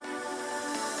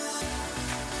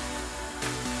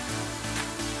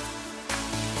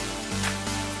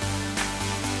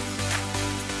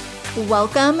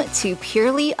Welcome to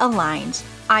Purely Aligned.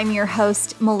 I'm your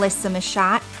host, Melissa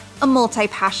Mashat, a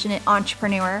multi-passionate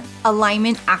entrepreneur,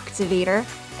 alignment activator,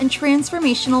 and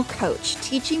transformational coach,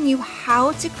 teaching you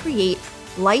how to create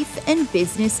life and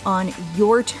business on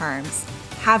your terms,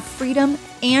 have freedom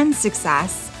and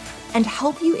success, and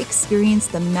help you experience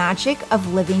the magic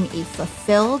of living a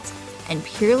fulfilled and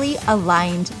purely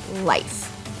aligned life.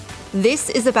 This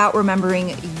is about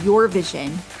remembering your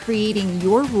vision, creating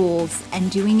your rules,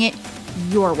 and doing it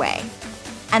your way.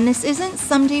 And this isn't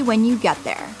someday when you get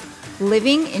there.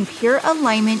 Living in pure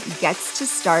alignment gets to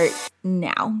start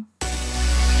now.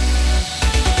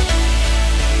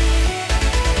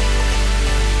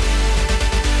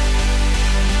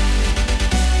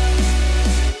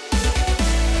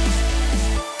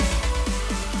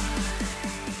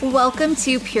 Welcome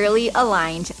to Purely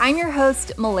Aligned. I'm your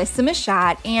host, Melissa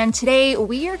Mashat, and today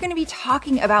we are going to be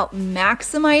talking about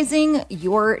maximizing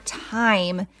your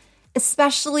time,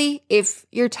 especially if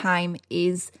your time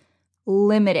is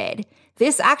limited.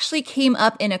 This actually came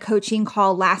up in a coaching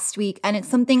call last week, and it's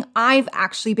something I've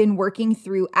actually been working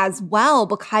through as well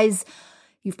because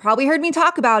you've probably heard me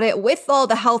talk about it with all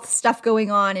the health stuff going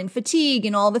on and fatigue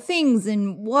and all the things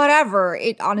and whatever.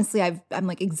 Honestly, I'm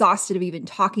like exhausted of even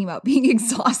talking about being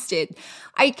exhausted.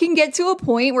 I can get to a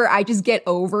point where I just get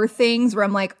over things where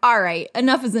I'm like, all right,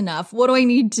 enough is enough. What do I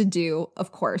need to do?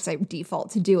 Of course, I default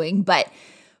to doing. But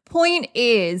point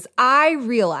is, I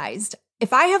realized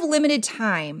if I have limited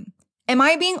time, am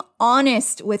I being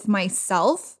honest with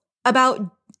myself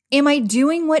about, am I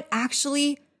doing what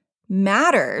actually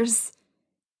matters?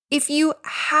 If you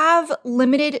have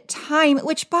limited time,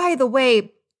 which by the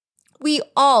way, we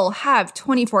all have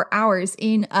 24 hours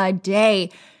in a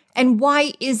day. And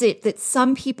why is it that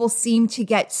some people seem to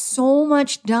get so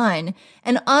much done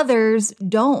and others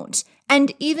don't?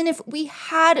 And even if we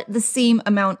had the same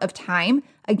amount of time,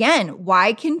 again,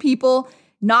 why can people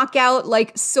knock out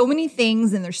like so many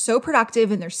things and they're so productive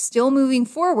and they're still moving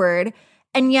forward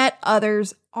and yet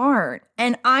others aren't?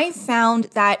 And I found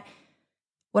that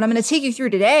what I'm going to take you through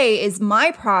today is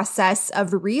my process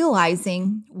of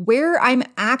realizing where I'm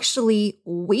actually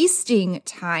wasting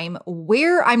time,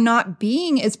 where I'm not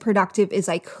being as productive as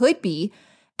I could be,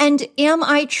 and am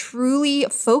I truly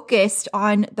focused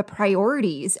on the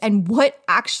priorities and what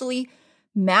actually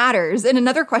matters? And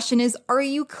another question is, are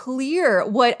you clear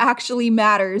what actually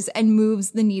matters and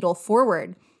moves the needle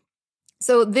forward?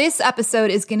 So this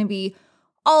episode is going to be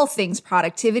all things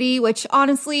productivity, which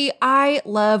honestly, I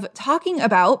love talking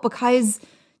about because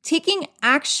taking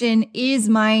action is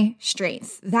my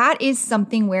strength. That is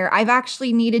something where I've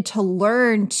actually needed to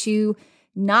learn to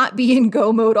not be in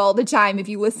go mode all the time. If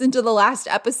you listen to the last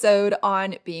episode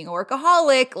on being a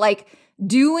workaholic, like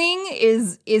doing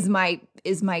is my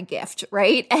gift,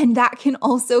 right? And that can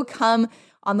also come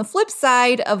on the flip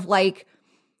side of like,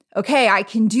 okay, I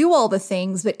can do all the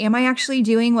things, but am I actually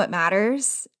doing what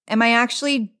matters? Am I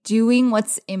actually doing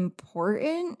what's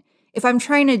important? If I'm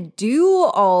trying to do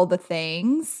all the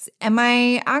things, am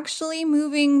I actually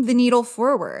moving the needle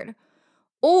forward?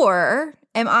 Or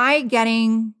am I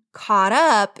getting caught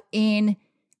up in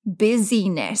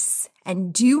busyness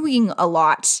and doing a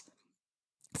lot,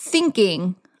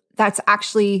 thinking that's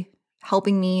actually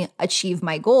helping me achieve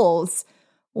my goals,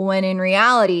 when in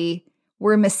reality,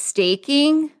 we're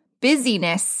mistaking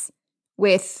busyness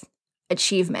with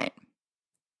achievement?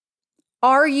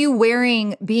 Are you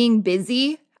wearing being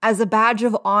busy as a badge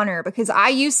of honor? Because I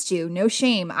used to, no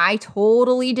shame, I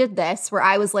totally did this where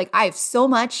I was like, I have so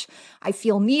much, I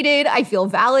feel needed, I feel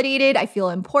validated, I feel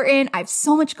important, I have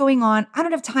so much going on, I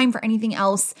don't have time for anything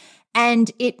else.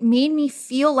 And it made me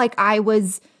feel like I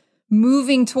was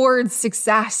moving towards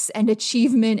success and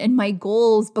achievement and my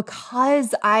goals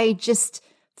because I just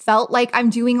felt like I'm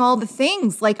doing all the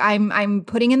things, like I'm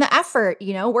putting in the effort,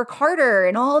 work harder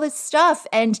and all this stuff.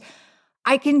 And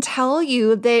I can tell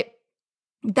you that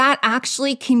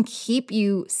actually can keep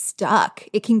you stuck.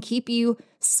 It can keep you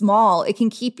small. It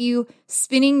can keep you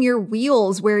spinning your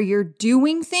wheels where you're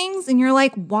doing things and you're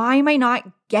like, why am I not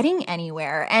getting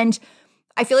anywhere? And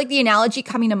I feel like the analogy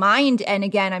coming to mind, and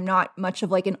again, I'm not much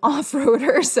of like an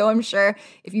off-roader, so I'm sure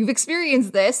if you've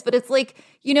experienced this, but it's like,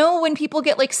 when people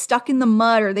get like stuck in the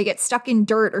mud or they get stuck in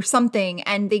dirt or something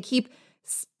and they keep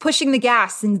pushing the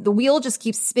gas and the wheel just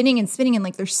keeps spinning and spinning and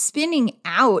like they're spinning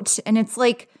out. And it's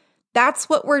like, that's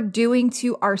what we're doing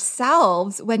to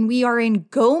ourselves when we are in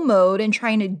go mode and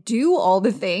trying to do all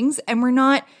the things and we're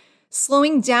not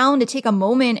slowing down to take a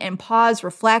moment and pause,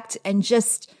 reflect, and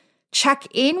just check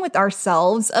in with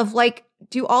ourselves of like,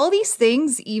 do all these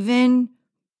things even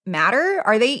matter?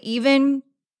 Are they even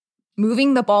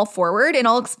moving the ball forward? And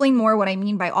I'll explain more what I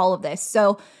mean by all of this.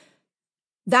 So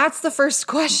That's the first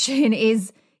question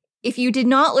is, if you did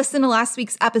not listen to last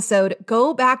week's episode,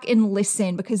 go back and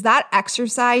listen because that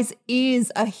exercise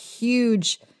is a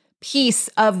huge piece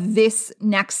of this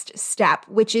next step,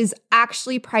 which is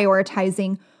actually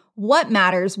prioritizing what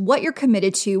matters, what you're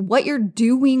committed to, what you're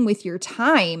doing with your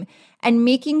time, and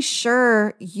making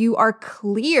sure you are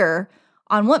clear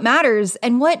on what matters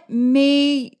and what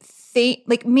may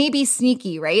be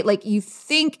sneaky, right? Like you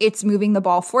think it's moving the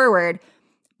ball forward,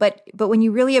 but when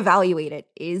you really evaluate it,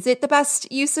 is it the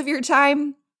best use of your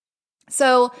time?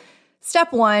 So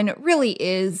step one really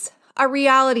is a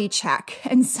reality check.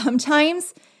 And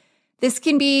sometimes this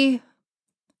can be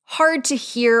hard to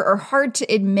hear or hard to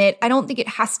admit. I don't think it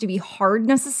has to be hard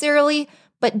necessarily,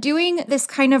 but doing this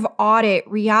kind of audit,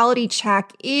 reality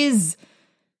check is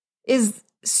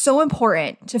so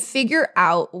important to figure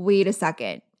out, wait a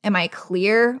second, am I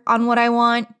clear on what I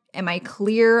want? Am I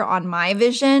clear on my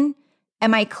vision?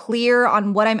 Am I clear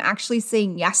on what I'm actually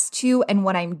saying yes to and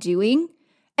what I'm doing?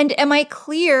 And am I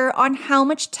clear on how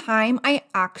much time I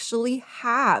actually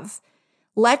have?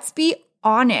 Let's be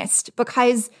honest,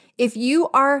 because if you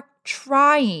are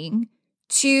trying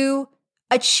to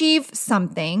achieve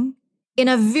something in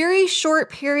a very short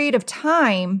period of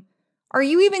time, are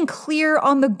you even clear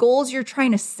on the goals you're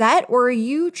trying to set, or are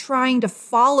you trying to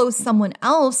follow someone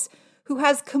else who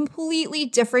has completely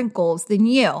different goals than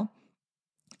you?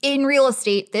 In real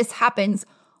estate, this happens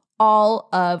all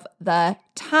of the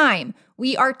time.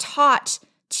 We are taught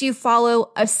to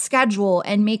follow a schedule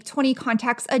and make 20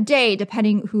 contacts a day,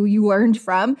 depending who you learned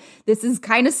from. This is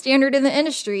kind of standard in the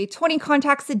industry, 20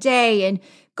 contacts a day, and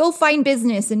go find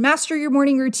business and master your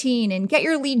morning routine and get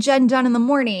your lead gen done in the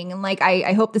morning. And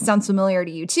I hope this sounds familiar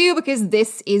to you too, because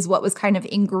this is what was kind of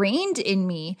ingrained in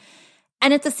me.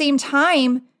 And at the same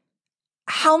time,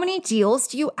 how many deals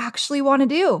do you actually want to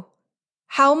do?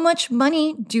 How much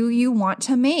money do you want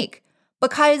to make?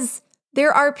 Because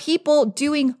there are people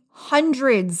doing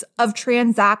hundreds of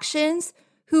transactions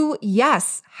who,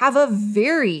 yes, have a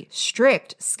very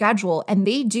strict schedule and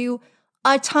they do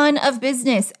a ton of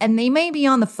business and they may be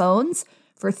on the phones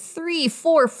for 3,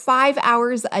 4, 5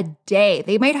 hours a day.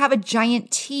 They might have a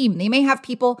giant team. They may have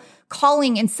people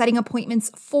calling and setting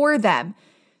appointments for them.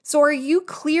 So are you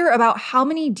clear about how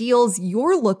many deals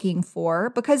you're looking for?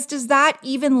 Because does that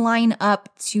even line up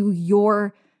to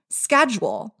your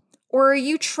schedule? Or are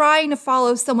you trying to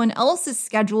follow someone else's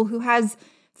schedule who has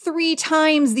 3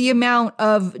 times the amount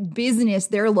of business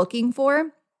they're looking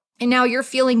for? And now you're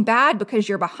feeling bad because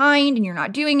you're behind and you're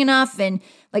not doing enough and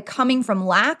coming from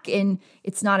lack and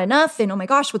it's not enough. And oh my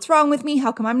gosh, what's wrong with me?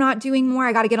 How come I'm not doing more?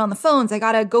 I got to get on the phones. I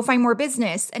got to go find more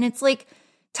business. And it's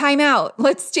time out.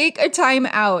 Let's take a time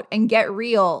out and get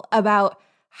real about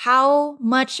how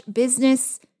much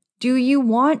business do you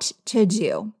want to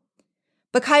do?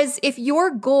 Because if your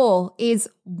goal is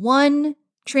 1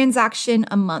 transaction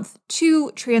a month,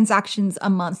 2 transactions a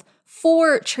month,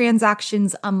 4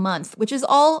 transactions a month, which is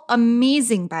all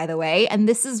amazing, by the way, and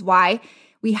this is why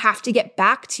we have to get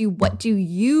back to what do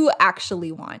you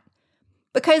actually want?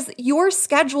 Because your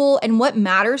schedule and what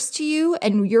matters to you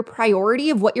and your priority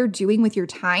of what you're doing with your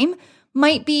time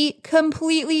might be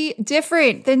completely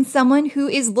different than someone who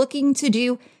is looking to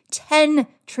do 10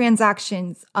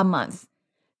 transactions a month.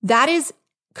 That is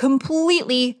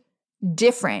completely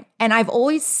different. And I've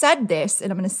always said this,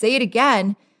 and I'm going to say it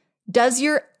again. Does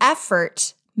your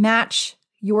effort match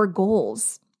your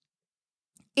goals?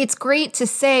 It's great to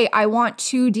say, I want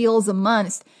 2 deals a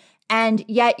month, and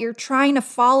yet you're trying to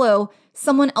follow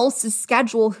someone else's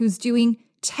schedule who's doing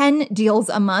 10 deals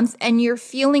a month, and you're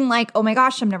feeling like, oh my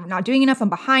gosh, I'm not doing enough, I'm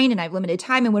behind, and I have limited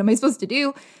time, and what am I supposed to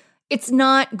do? It's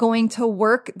not going to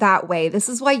work that way. This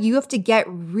is why you have to get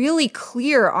really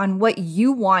clear on what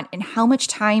you want and how much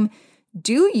time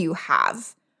do you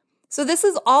have. So this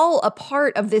is all a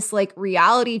part of this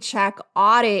reality check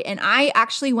audit. And I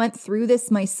actually went through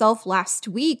this myself last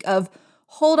week of,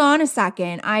 hold on a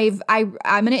second. I'm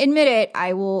going to admit it.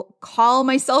 I will call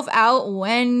myself out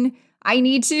when I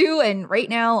need to. And right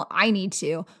now I need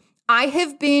to. I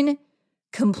have been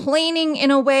complaining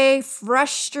in a way,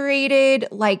 frustrated,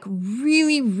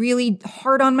 really, really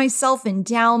hard on myself and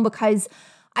down because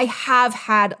I have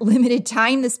had limited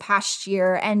time this past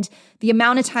year and the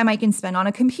amount of time I can spend on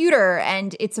a computer.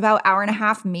 And it's about 1.5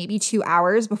 hours, maybe 2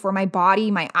 hours before my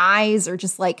body, my eyes are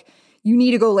just you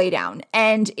need to go lay down.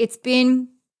 And it's been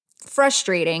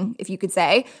frustrating, if you could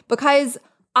say, because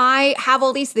I have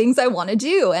all these things I want to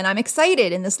do and I'm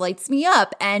excited and this lights me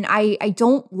up. And I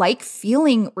don't like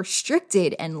feeling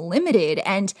restricted and limited.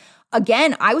 And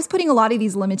again, I was putting a lot of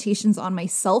these limitations on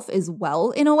myself as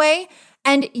well in a way.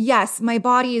 And yes, my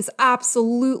body is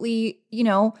absolutely,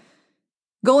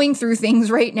 going through things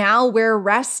right now where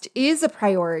rest is a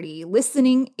priority,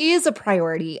 listening is a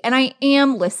priority, and I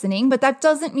am listening, but that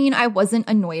doesn't mean I wasn't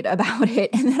annoyed about it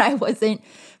and that I wasn't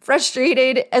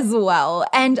frustrated as well.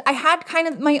 And I had kind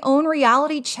of my own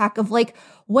reality check of like,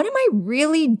 what am I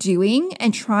really doing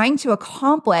and trying to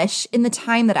accomplish in the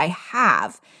time that I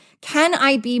have? Can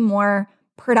I be more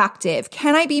productive?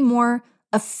 Can I be more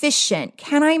efficient?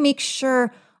 Can I make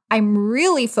sure I'm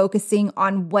really focusing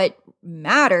on what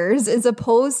matters as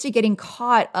opposed to getting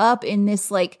caught up in this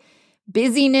like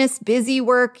busyness, busy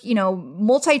work,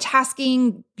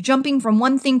 multitasking, jumping from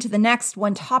one thing to the next,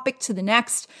 one topic to the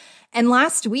next. And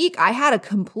last week I had a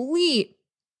complete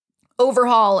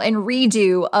overhaul and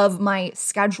redo of my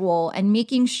schedule and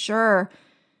making sure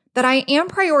that I am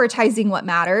prioritizing what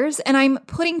matters and I'm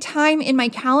putting time in my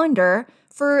calendar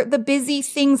for the busy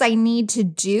things I need to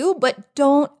do, but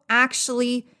don't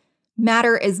actually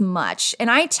matter as much. And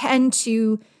I tend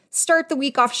to start the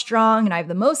week off strong and I have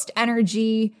the most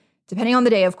energy, depending on the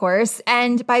day, of course.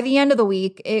 And by the end of the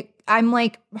week, I'm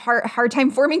like hard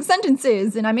time forming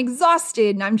sentences and I'm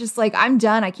exhausted and I'm just like, I'm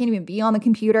done. I can't even be on the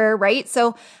computer, right?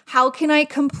 So how can I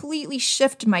completely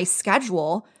shift my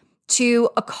schedule to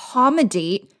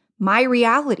accommodate my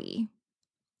reality?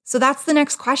 So that's the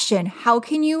next question. How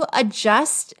can you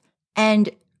adjust and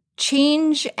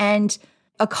change and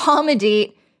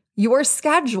accommodate your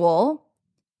schedule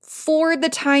for the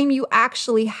time you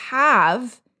actually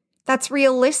have that's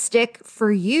realistic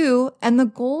for you and the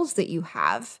goals that you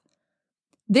have?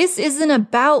 This isn't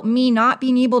about me not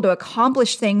being able to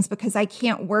accomplish things because I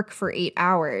can't work for 8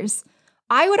 hours.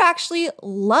 I would actually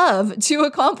love to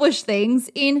accomplish things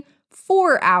in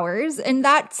 4 hours, and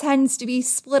that tends to be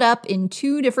split up in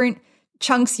 2 different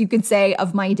chunks, you could say,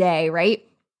 of my day, right?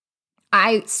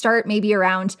 I start maybe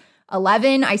around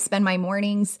 11. I spend my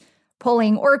mornings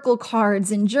pulling oracle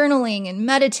cards and journaling and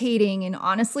meditating and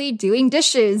honestly doing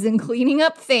dishes and cleaning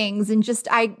up things and just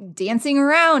dancing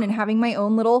around and having my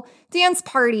own little dance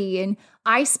party. And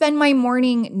I spend my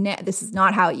morning, this is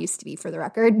not how it used to be for the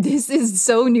record. This is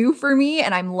so new for me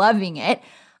and I'm loving it.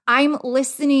 I'm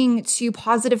listening to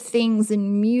positive things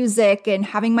and music and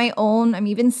having my own, I'm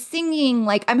even singing,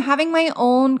 like I'm having my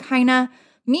own kind of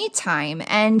me time.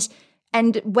 And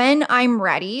when I'm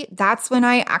ready, that's when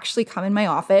I actually come in my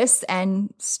office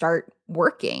and start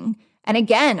working. And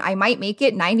again, I might make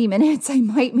it 90 minutes. I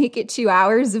might make it 2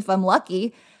 hours if I'm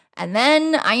lucky. And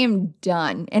then I am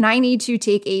done. And I need to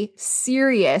take a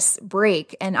serious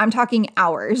break. And I'm talking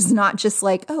hours, not just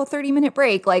like, 30-minute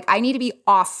break. Like I need to be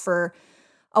off for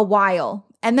a while.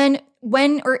 And then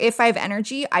when or if I have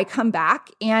energy, I come back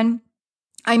and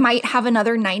I might have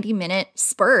another 90-minute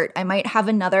spurt. I might have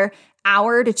another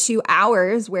hour to 2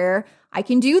 hours where I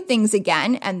can do things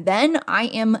again, and then I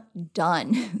am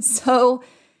done. So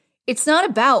it's not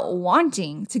about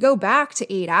wanting to go back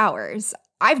to 8 hours.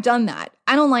 I've done that.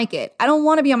 I don't like it. I don't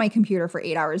want to be on my computer for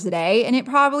 8 hours a day, and it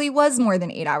probably was more than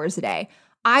 8 hours a day.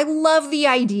 I love the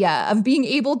idea of being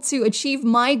able to achieve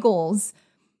my goals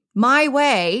my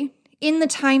way in the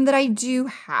time that I do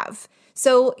have.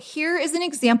 So here is an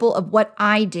example of what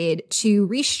I did to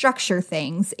restructure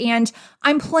things, and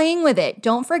I'm playing with it.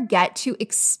 Don't forget to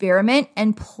experiment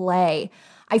and play.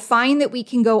 I find that we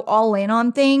can go all in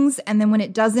on things, and then when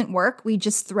it doesn't work, we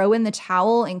just throw in the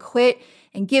towel and quit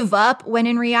and give up, when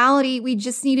in reality, we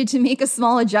just needed to make a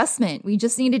small adjustment. We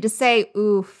just needed to say,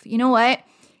 oof, you know what?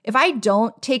 If I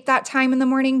don't take that time in the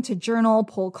morning to journal,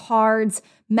 pull cards,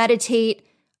 meditate,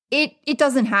 it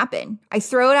doesn't happen. I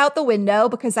throw it out the window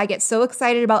because I get so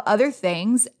excited about other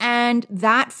things. And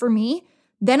that for me,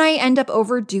 then I end up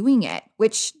overdoing it,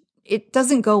 which it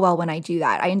doesn't go well when I do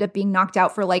that. I end up being knocked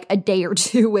out for like a day or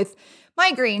two with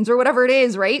migraines or whatever it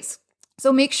is, right?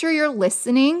 So make sure you're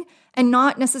listening and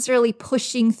not necessarily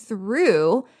pushing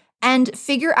through, and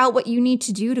figure out what you need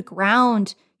to do to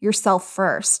ground yourself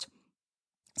first.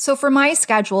 So for my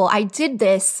schedule, I did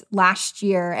this last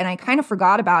year and I kind of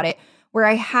forgot about it, where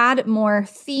I had more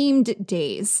themed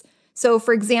days. So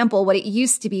for example, what it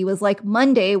used to be was like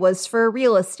Monday was for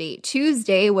real estate.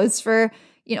 Tuesday was for,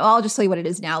 I'll just tell you what it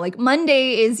is now. Like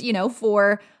Monday is,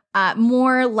 for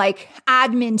more like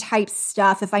admin type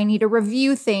stuff. If I need to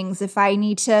review things, if I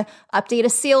need to update a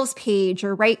sales page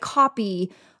or write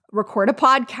copy, record a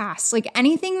podcast, like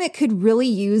anything that could really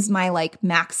use my like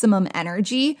maximum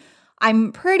energy,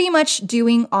 I'm pretty much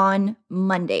doing on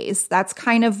Mondays. That's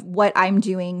kind of what I'm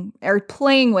doing or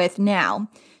playing with now.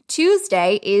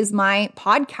 Tuesday is my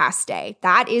podcast day.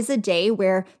 That is a day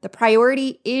where the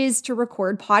priority is to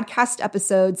record podcast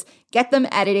episodes, get them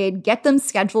edited, get them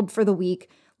scheduled for the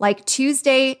week. Like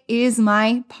Tuesday is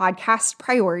my podcast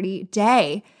priority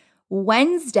day.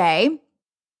 Wednesday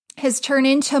has turned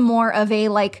into more of a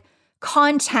like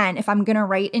content. If I'm going to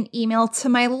write an email to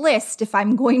my list, if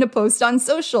I'm going to post on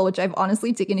social, which I've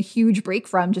honestly taken a huge break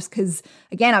from just because,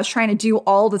 again, I was trying to do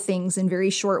all the things in very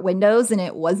short windows and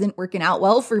it wasn't working out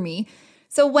well for me.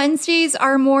 So Wednesdays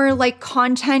are more like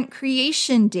content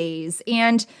creation days,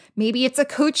 and maybe it's a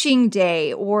coaching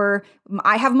day or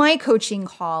I have my coaching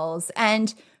calls.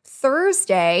 And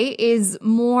Thursday is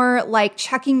more like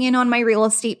checking in on my real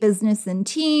estate business and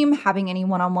team, having any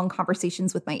one-on-one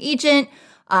conversations with my agent.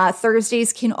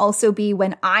 Thursdays can also be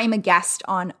when I'm a guest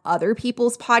on other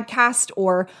people's podcast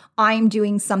or I'm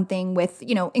doing something with,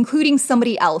 including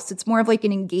somebody else. It's more of like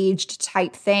an engaged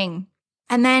type thing.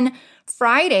 And then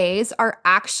Fridays are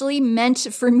actually meant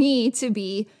for me to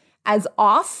be as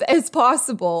off as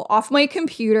possible, off my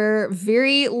computer,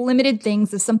 very limited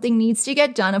things. If something needs to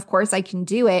get done, of course, I can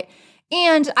do it.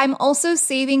 And I'm also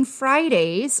saving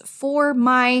Fridays for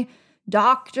my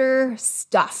doctor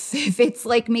stuff. If it's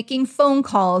like making phone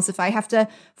calls, if I have to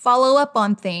follow up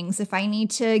on things, if I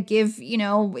need to give,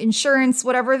 insurance,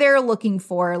 whatever they're looking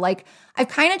for, like I've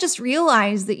kind of just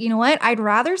realized that, I'd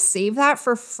rather save that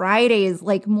for Fridays,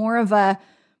 like more of a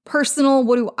personal,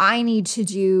 what do I need to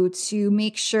do to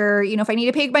make sure, if I need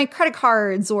to pay my credit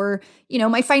cards or,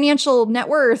 my financial net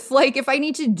worth, like if I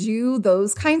need to do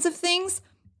those kinds of things,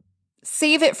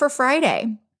 save it for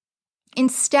Friday.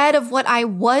 Instead of what I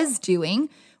was doing,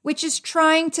 which is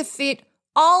trying to fit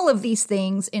all of these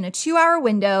things in a 2-hour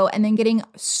window and then getting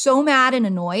so mad and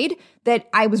annoyed that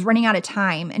I was running out of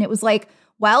time. And it was like,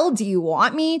 well, do you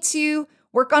want me to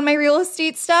work on my real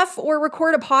estate stuff or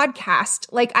record a podcast?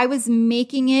 Like I was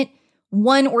making it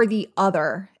one or the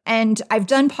other. And I've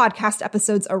done podcast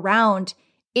episodes around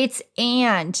it's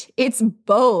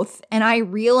both. And I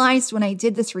realized when I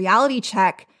did this reality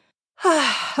check,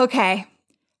 okay,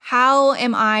 how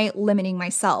am I limiting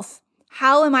myself?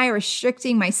 How am I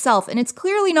restricting myself? And it's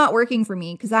clearly not working for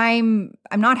me because I'm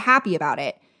not happy about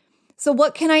it. So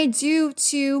what can I do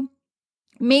to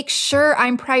make sure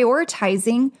I'm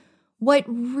prioritizing what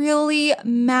really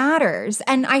matters?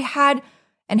 And I had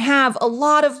and have a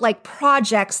lot of like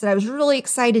projects that I was really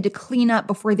excited to clean up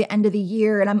before the end of the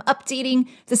year. And I'm updating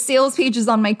the sales pages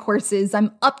on my courses.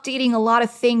 I'm updating a lot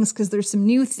of things because there's some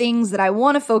new things that I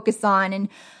want to focus on. And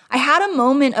I had a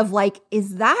moment of like,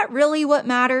 is that really what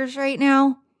matters right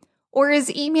now? Or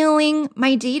is emailing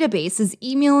my database, is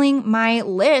emailing my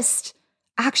list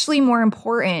actually more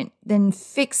important than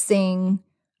fixing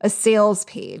a sales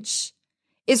page?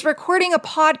 Is recording a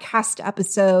podcast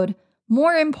episode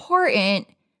more important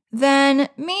than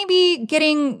maybe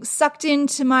getting sucked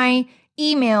into my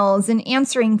emails and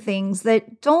answering things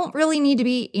that don't really need to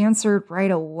be answered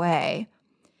right away?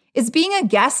 Is being a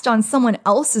guest on someone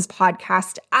else's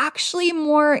podcast actually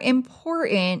more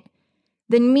important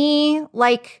than me,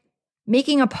 like,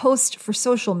 making a post for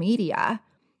social media?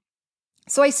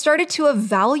 So I started to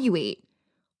evaluate,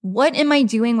 what am I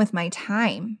doing with my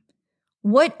time?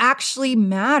 What actually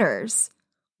matters?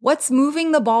 What's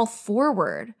moving the ball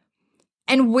forward?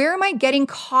 And where am I getting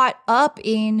caught up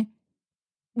in,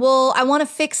 well, I want to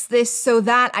fix this so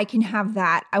that I can have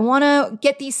that. I want to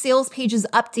get these sales pages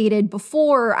updated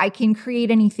before I can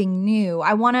create anything new.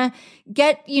 I want to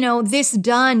get, this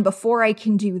done before I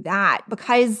can do that,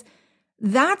 because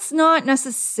that's not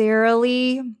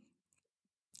necessarily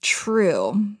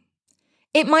true.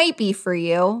 It might be for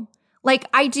you. Like,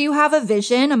 I do have a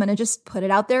vision. I'm going to just put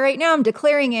it out there right now. I'm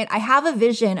declaring it. I have a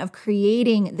vision of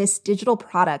creating this digital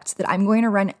product that I'm going to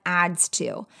run ads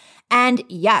to. And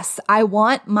yes, I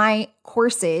want my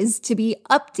courses to be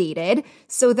updated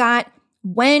so that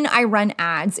when I run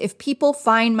ads, if people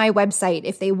find my website,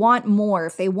 if they want more,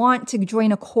 if they want to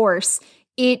join a course,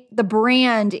 the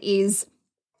brand is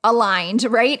aligned,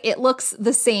 right? It looks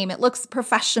the same. It looks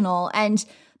professional. And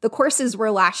the courses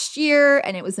were last year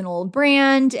and it was an old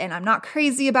brand and I'm not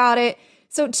crazy about it.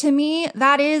 So to me,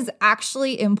 that is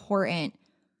actually important.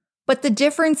 But the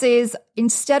difference is,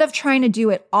 instead of trying to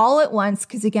do it all at once,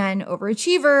 because again,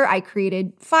 overachiever, I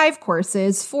created 5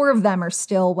 courses, 4 of them are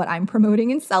still what I'm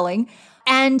promoting and selling.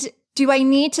 And do I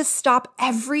need to stop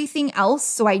everything else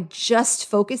so I just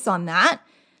focus on that?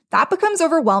 That becomes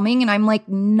overwhelming and I'm like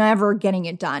never getting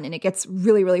it done. And it gets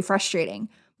really, really frustrating.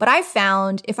 But I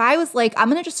found if I was like, I'm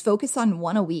going to just focus on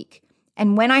one a week.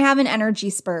 And when I have an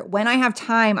energy spurt, when I have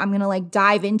time, I'm going to like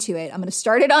dive into it. I'm going to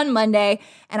start it on Monday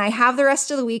and I have the rest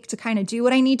of the week to kind of do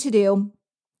what I need to do.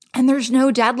 And there's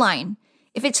no deadline.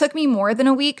 If it took me more than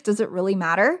a week, does it really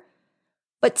matter?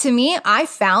 But to me, I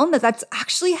found that that's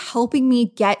actually helping me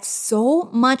get so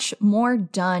much more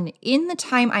done in the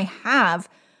time I have,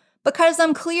 because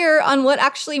I'm clear on what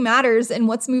actually matters and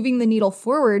what's moving the needle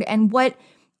forward and what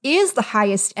is the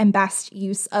highest and best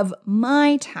use of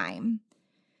my time?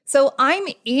 So I'm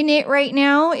in it right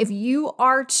now. If you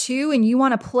are too and you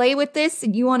want to play with this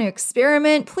and you want to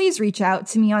experiment, please reach out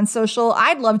to me on social.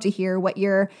 I'd love to hear what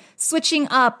you're switching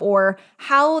up or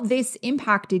how this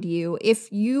impacted you.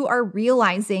 If you are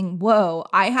realizing, whoa,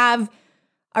 I have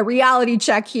a reality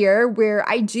check here where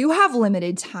I do have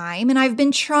limited time and I've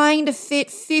been trying to fit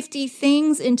 50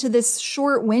 things into this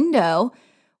short window,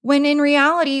 when in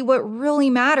reality, what really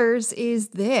matters is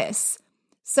this.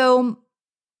 So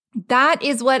that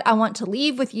is what I want to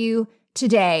leave with you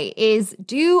today is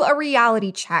do a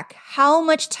reality check. How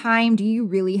much time do you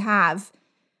really have?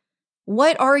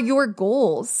 What are your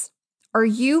goals? Are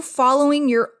you following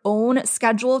your own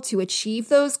schedule to achieve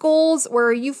those goals, or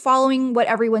are you following what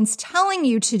everyone's telling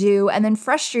you to do and then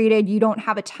frustrated you don't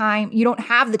have the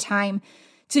time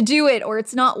to do it, or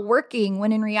it's not working,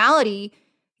 when in reality,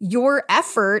 your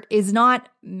effort is not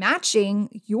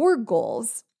matching your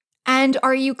goals? And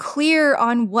are you clear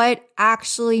on what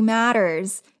actually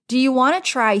matters? Do you want to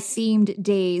try themed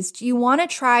days? Do you want to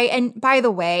try, and by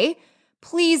the way,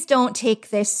 please don't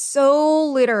take this so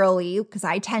literally, because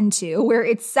I tend to, where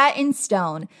it's set in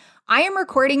stone. I am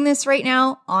recording this right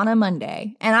now on a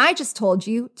Monday, and I just told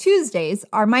you Tuesdays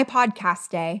are my podcast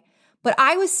day. But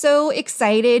I was so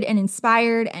excited and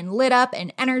inspired and lit up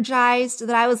and energized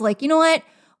that I was like, you know what?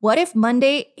 What if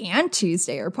Monday and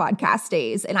Tuesday are podcast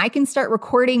days and I can start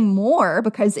recording more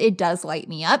because it does light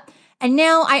me up? And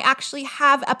now I actually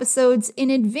have episodes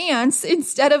in advance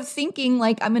instead of thinking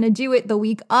like I'm going to do it the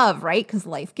week of, right? Because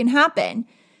life can happen.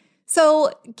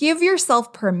 So give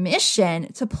yourself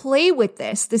permission to play with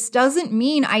this. This doesn't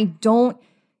mean I don't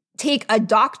take a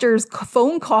doctor's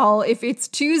phone call if it's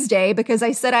Tuesday because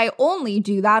I said I only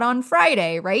do that on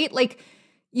Friday, right? Like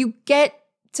you get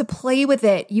to play with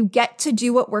it. You get to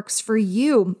do what works for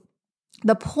you.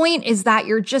 The point is that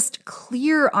you're just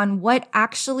clear on what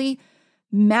actually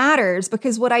matters,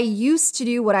 because what I used to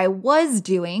do, what I was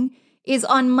doing is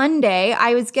on Monday,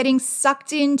 I was getting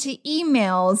sucked into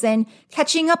emails and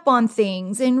catching up on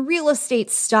things and real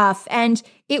estate stuff. And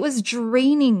it was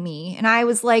draining me. And I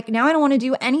was like, now I don't want to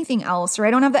do anything else, or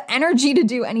I don't have the energy to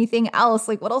do anything else.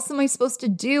 Like, what else am I supposed to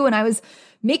do? And I was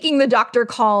making the doctor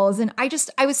calls, and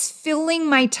I was filling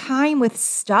my time with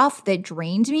stuff that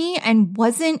drained me and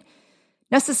wasn't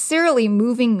necessarily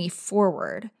moving me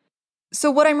forward. So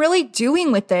what I'm really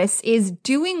doing with this is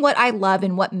doing what I love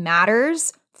and what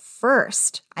matters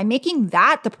first. I'm making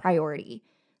that the priority.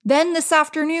 Then this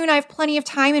afternoon, I have plenty of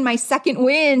time in my second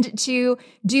wind to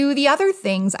do the other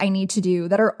things I need to do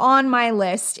that are on my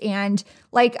list. And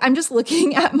like, I'm just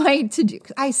looking at my to-do.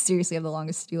 I seriously have the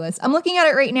longest to-do list. I'm looking at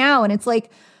it right now, and it's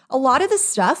like a lot of the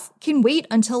stuff can wait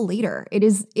until later. It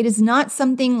is not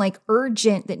something like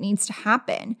urgent that needs to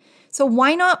happen. So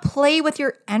why not play with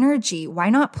your energy? Why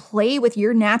not play with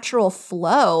your natural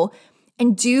flow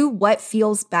and do what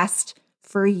feels best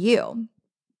for you?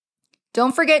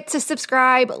 Don't forget to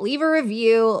subscribe, leave a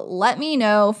review, let me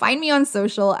know. Find me on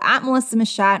social at Melissa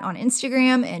Mashat on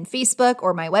Instagram and Facebook,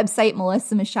 or my website,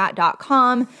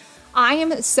 melissamashat.com. I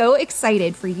am so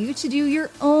excited for you to do your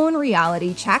own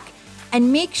reality check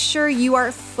and make sure you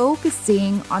are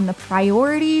focusing on the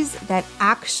priorities that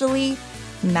actually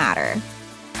matter.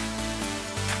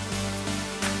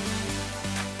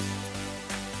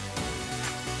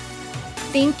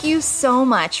 Thank you so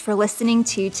much for listening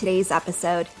to today's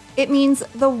episode. It means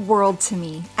the world to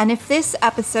me. And if this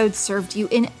episode served you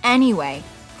in any way,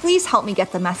 please help me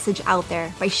get the message out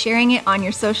there by sharing it on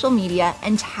your social media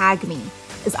and tag me,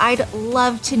 as I'd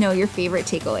love to know your favorite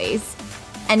takeaways.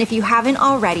 And if you haven't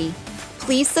already,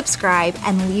 please subscribe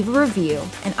and leave a review.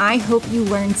 And I hope you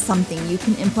learned something you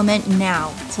can implement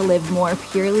now to live more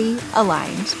purely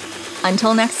aligned.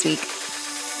 Until next week.